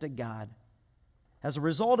thanks to God. As a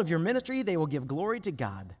result of your ministry, they will give glory to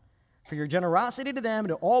God. For your generosity to them and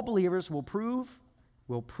to all believers will prove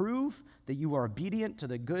that you are obedient to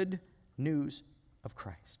the good news of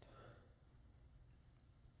Christ.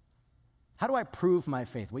 How do I prove my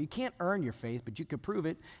faith? Well, you can't earn your faith, but you can prove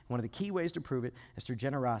it. One of the key ways to prove it is through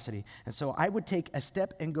generosity. And so I would take a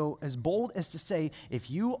step and go as bold as to say, if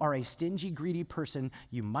you are a stingy, greedy person,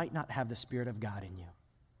 you might not have the Spirit of God in you.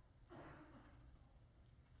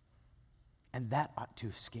 And that ought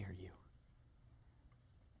to scare you.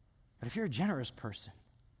 But if you're a generous person,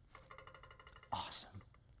 awesome.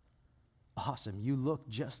 Awesome. You look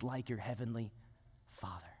just like your heavenly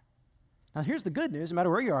Father. Now, here's the good news. No matter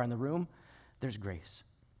where you are in the room, there's grace.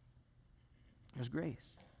 There's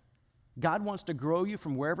grace. God wants to grow you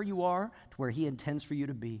from wherever you are to where he intends for you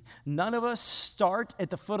to be. None of us start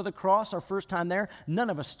at the foot of the cross our first time there.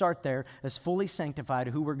 None of us start there as fully sanctified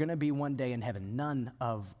who we're going to be one day in heaven. None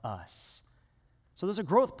of us. So there's a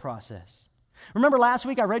growth process. Remember last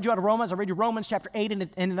week I read you out of Romans. I read you Romans chapter 8, and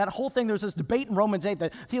in that whole thing there was this debate in Romans 8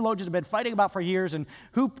 that theologians have been fighting about for years, and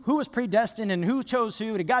who was predestined and who chose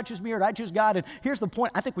who. Did God choose me or did I choose God? And here's the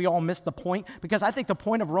point. I think we all missed the point, because I think the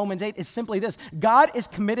point of Romans 8 is simply this. God is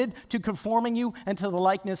committed to conforming you into the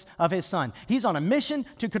likeness of his Son. He's on a mission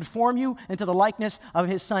to conform you into the likeness of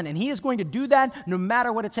his Son, and he is going to do that no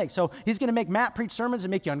matter what it takes. So he's going to make Matt preach sermons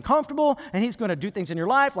and make you uncomfortable, and he's going to do things in your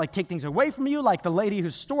life like take things away from you, like the lady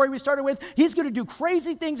whose story we started with. He's going to do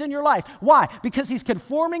crazy things in your life. Why? Because he's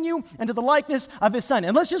conforming you into the likeness of his Son.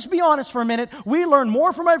 And let's just be honest for a minute. We learn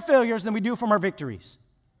more from our failures than we do from our victories.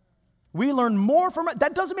 We learn more from it.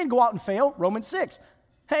 That doesn't mean go out and fail. Romans 6.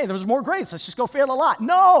 Hey, there was more grace. Let's just go fail a lot.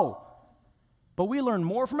 No. But we learn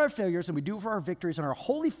more from our failures than we do for our victories. And our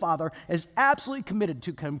Holy Father is absolutely committed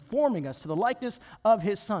to conforming us to the likeness of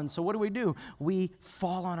his Son. So what do? We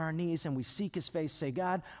fall on our knees and we seek his face. Say,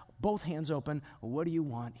 God, both hands open. What do you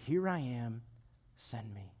want? Here I am.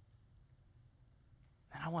 Send me.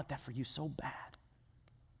 And I want that for you so bad.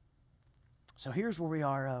 So here's where we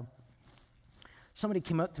are. Somebody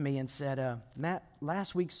came up to me and said, Matt,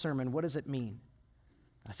 last week's sermon, what does it mean?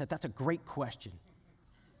 I said, that's a great question.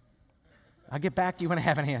 I'll get back to you when I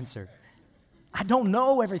have an answer. I don't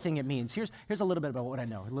know everything it means. Here's a little bit about what I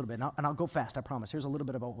know, a little bit, and I'll go fast, I promise. Here's a little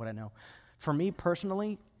bit about what I know. For me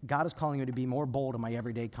personally, God is calling me to be more bold in my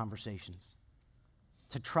everyday conversations,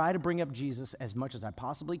 to try to bring up Jesus as much as I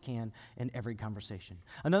possibly can in every conversation.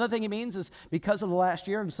 Another thing it means is because of the last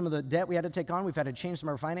year and some of the debt we had to take on, we've had to change some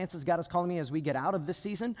of our finances. God is calling me as we get out of this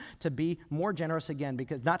season to be more generous again,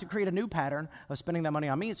 because not to create a new pattern of spending that money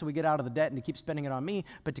on me so we get out of the debt and to keep spending it on me,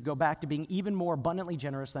 but to go back to being even more abundantly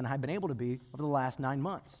generous than I've been able to be over the last 9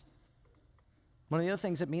 months. One of the other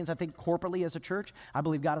things it means, I think corporately as a church, I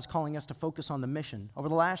believe God is calling us to focus on the mission. Over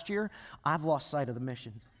the last year, I've lost sight of the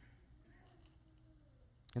mission.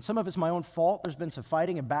 And some of it's my own fault. There's been some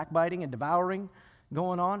fighting and backbiting and devouring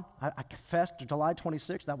going on. I confessed July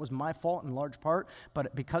 26th. That was my fault in large part.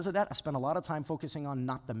 But because of that, I spent a lot of time focusing on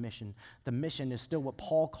not the mission. The mission is still what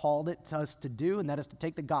Paul called it to us to do, and that is to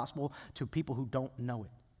take the gospel to people who don't know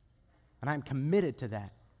it. And I'm committed to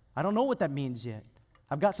that. I don't know what that means yet.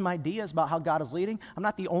 I've got some ideas about how God is leading. I'm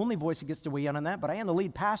not the only voice that gets to weigh in on that, but I am the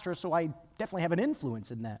lead pastor, so I definitely have an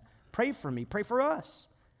influence in that. Pray for me. Pray for us.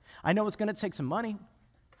 I know it's going to take some money.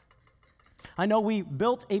 I know we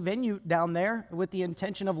built a venue down there with the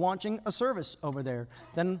intention of launching a service over there.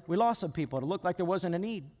 Then we lost some people. It looked like there wasn't a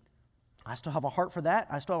need. I still have a heart for that.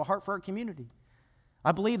 I still have a heart for our community.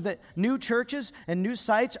 I believe that new churches and new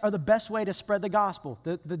sites are the best way to spread the gospel.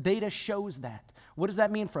 The data shows that. What does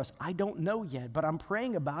that mean for us? I don't know yet, but I'm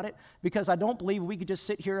praying about it because I don't believe we could just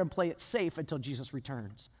sit here and play it safe until Jesus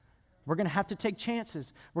returns. We're going to have to take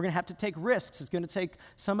chances. We're going to have to take risks. It's going to take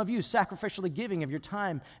some of you sacrificially giving of your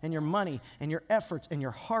time and your money and your efforts and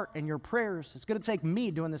your heart and your prayers. It's going to take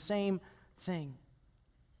me doing the same thing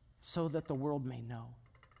so that the world may know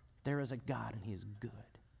there is a God and He is good.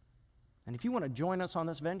 And if you want to join us on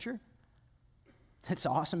this venture, it's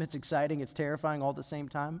awesome, it's exciting, it's terrifying all at the same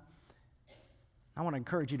time. I want to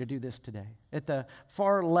encourage you to do this today. At the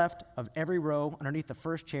far left of every row, underneath the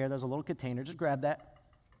first chair, there's a little container. Just grab that.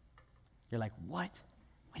 You're like, what?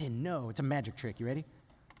 I didn't know. It's a magic trick. You ready?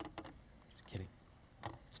 Just kidding.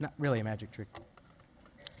 It's not really a magic trick.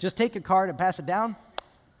 Just take a card and pass it down.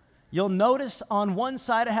 You'll notice on one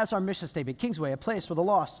side it has our mission statement, Kingsway, a place where the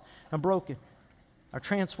lost and broken are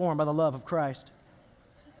transformed by the love of Christ.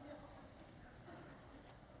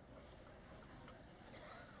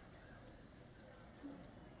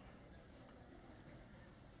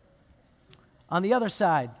 On the other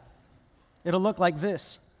side, it'll look like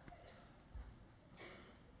this.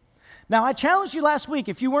 Now, I challenged you last week.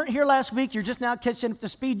 If you weren't here last week, you're just now catching up to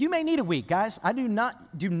speed. You may need a week, guys. I do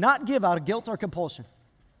not give out of guilt or compulsion.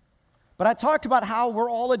 But I talked about how we're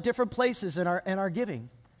all at different places in our giving.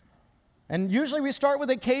 And usually we start with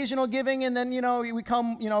occasional giving, and then, we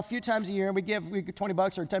come, a few times a year, and we give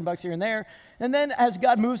 $20 or $10 here and there. And then as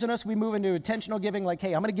God moves in us, we move into intentional giving, like,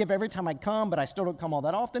 hey, I'm going to give every time I come, but I still don't come all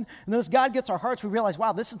that often. And then as God gets our hearts, we realize,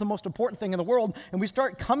 wow, this is the most important thing in the world. And we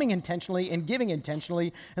start coming intentionally and giving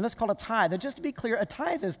intentionally, and that's called a tithe. And just to be clear, a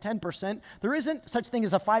tithe is 10%. There isn't such thing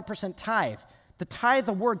as a 5% tithe. The tithe,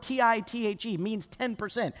 the word T-I-T-H-E, means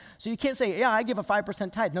 10%. So you can't say, yeah, I give a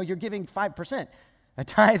 5% tithe. No, you're giving 5%. A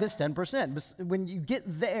tithe is 10%. But when you get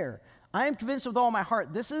there, I am convinced with all my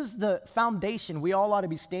heart, this is the foundation we all ought to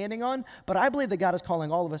be standing on, but I believe that God is calling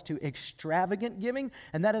all of us to extravagant giving,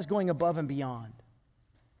 and that is going above and beyond.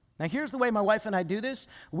 Now, here's the way my wife and I do this.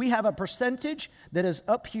 We have a percentage that is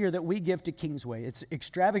up here that we give to Kingsway. It's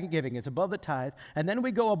extravagant giving. It's above the tithe. And then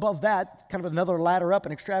we go above that, kind of another ladder up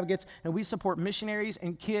in extravagance, and we support missionaries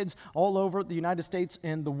and kids all over the United States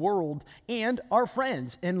and the world, and our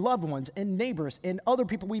friends and loved ones and neighbors and other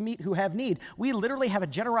people we meet who have need. We literally have a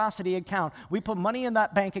generosity account. We put money in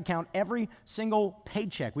that bank account every single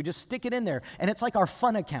paycheck. We just stick it in there, and it's like our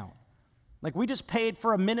fun account. Like, we just paid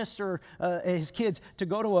for a minister, his kids, to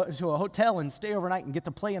go to a hotel and stay overnight and get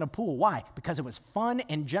to play in a pool. Why? Because it was fun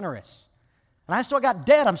and generous. And I still got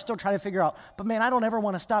debt I'm still trying to figure out. But, man, I don't ever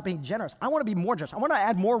want to stop being generous. I want to be more generous. I want to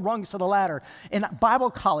add more rungs to the ladder. In Bible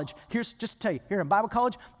college, just to tell you, here in Bible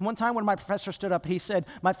college, one time when my professor stood up, he said,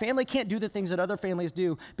 my family can't do the things that other families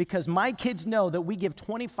do because my kids know that we give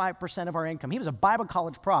 25% of our income. He was a Bible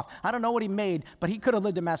college prof. I don't know what he made, but he could have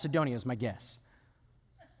lived in Macedonia is my guess.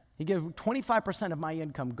 He gave 25% of my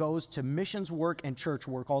income goes to missions work and church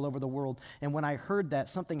work all over the world. And when I heard that,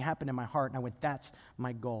 something happened in my heart, and I went, that's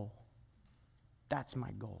my goal. That's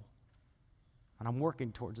my goal. And I'm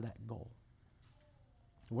working towards that goal.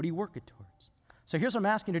 What are you working towards? So here's what I'm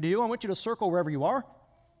asking you to do. I want you to circle wherever you are.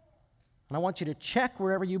 And I want you to check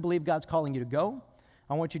wherever you believe God's calling you to go.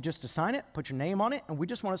 I want you just to sign it, put your name on it, and we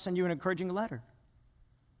just want to send you an encouraging letter.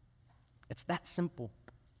 It's that simple.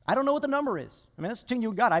 I don't know what the number is. I mean, that's between you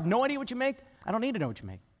and God. I have no idea what you make. I don't need to know what you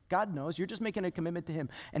make. God knows. You're just making a commitment to him.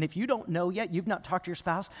 And if you don't know yet, you've not talked to your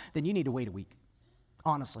spouse, then you need to wait a week,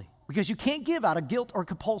 honestly. Because you can't give out of guilt or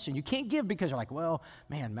compulsion. You can't give because you're like, well,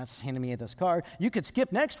 man, Matt's handing me this card. You could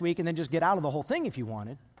skip next week and then just get out of the whole thing if you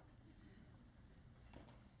wanted.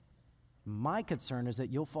 My concern is that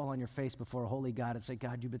you'll fall on your face before a holy God and say,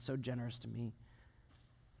 God, you've been so generous to me.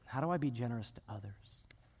 How do I be generous to others?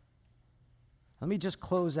 Let me just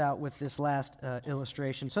close out with this last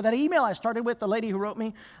illustration. So that email I started with, the lady who wrote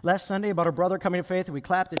me last Sunday about her brother coming to faith, and we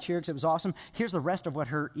clapped and cheered because it was awesome. Here's the rest of what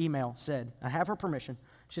her email said. I have her permission.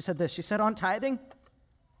 She said this. She said, on tithing,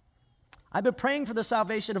 I've been praying for the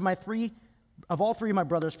salvation of all three of my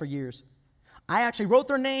brothers for years. I actually wrote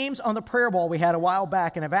their names on the prayer wall we had a while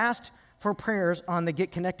back, and I've asked for prayers on the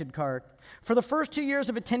Get Connected card. For the first 2 years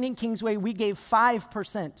of attending Kingsway, we gave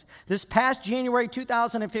 5%. This past January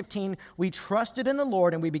 2015, we trusted in the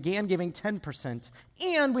Lord and we began giving 10%.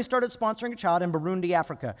 And we started sponsoring a child in Burundi,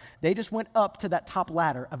 Africa. They just went up to that top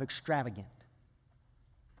ladder of extravagant.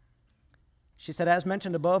 She said, as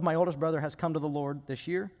mentioned above, my oldest brother has come to the Lord this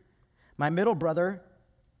year. My middle brother,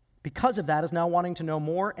 because of that, is now wanting to know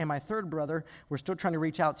more. And my third brother, we're still trying to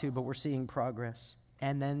reach out to, but we're seeing progress.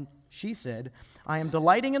 And then she said, I am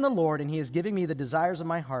delighting in the Lord, and he is giving me the desires of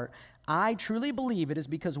my heart. I truly believe it is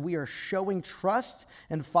because we are showing trust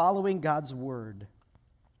and following God's word.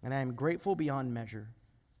 And I am grateful beyond measure.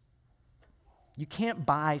 You can't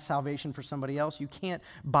buy salvation for somebody else. You can't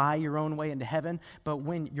buy your own way into heaven. But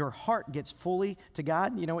when your heart gets fully to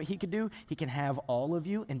God, you know what he could do? He can have all of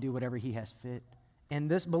you and do whatever he has fit. And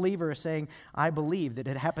this believer is saying, I believe that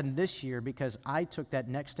it happened this year because I took that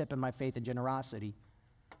next step in my faith and generosity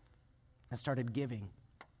and started giving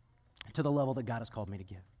to the level that God has called me to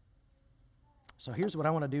give. So here's what I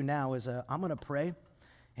want to do now is I'm going to pray.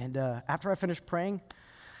 And after I finish praying,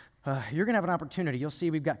 you're going to have an opportunity. You'll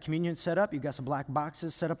see we've got communion set up. You've got some black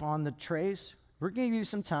boxes set up on the trays. We're going to give you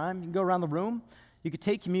some time. You can go around the room. You could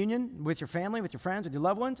take communion with your family, with your friends, with your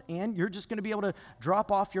loved ones, and you're just going to be able to drop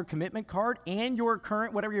off your commitment card and your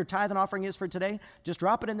current, whatever your tithe and offering is for today. Just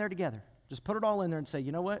drop it in there together. Just put it all in there and say,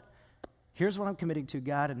 you know what? Here's what I'm committing to,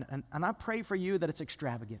 God, and I pray for you that it's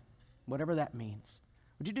extravagant, whatever that means.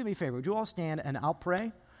 Would you do me a favor? Would you all stand, and I'll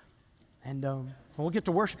pray, and we'll get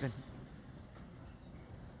to worshiping.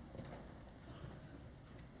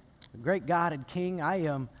 Great God and King,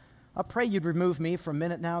 I pray you'd remove me for a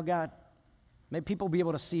minute now, God. May people be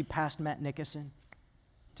able to see past Matt Nickerson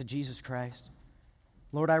to Jesus Christ.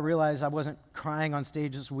 Lord, I realize I wasn't crying on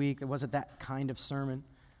stage this week. It wasn't that kind of sermon.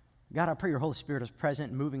 God, I pray your Holy Spirit is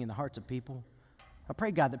present and moving in the hearts of people. I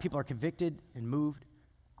pray, God, that people are convicted and moved.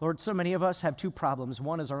 Lord, so many of us have two problems.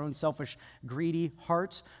 One is our own selfish, greedy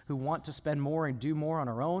hearts who want to spend more and do more on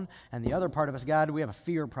our own. And the other part of us, God, we have a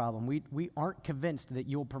fear problem. We aren't convinced that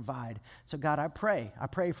you'll provide. So, God, I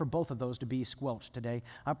pray for both of those to be squelched today.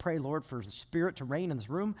 I pray, Lord, for the Spirit to reign in this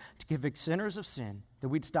room, to convict sinners of sin, that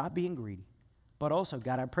we'd stop being greedy. But also,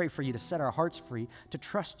 God, I pray for you to set our hearts free, to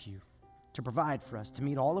trust you, to provide for us, to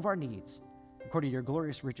meet all of our needs according to your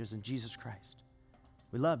glorious riches in Jesus Christ.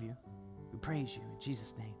 We love you. We praise you in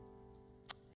Jesus' name.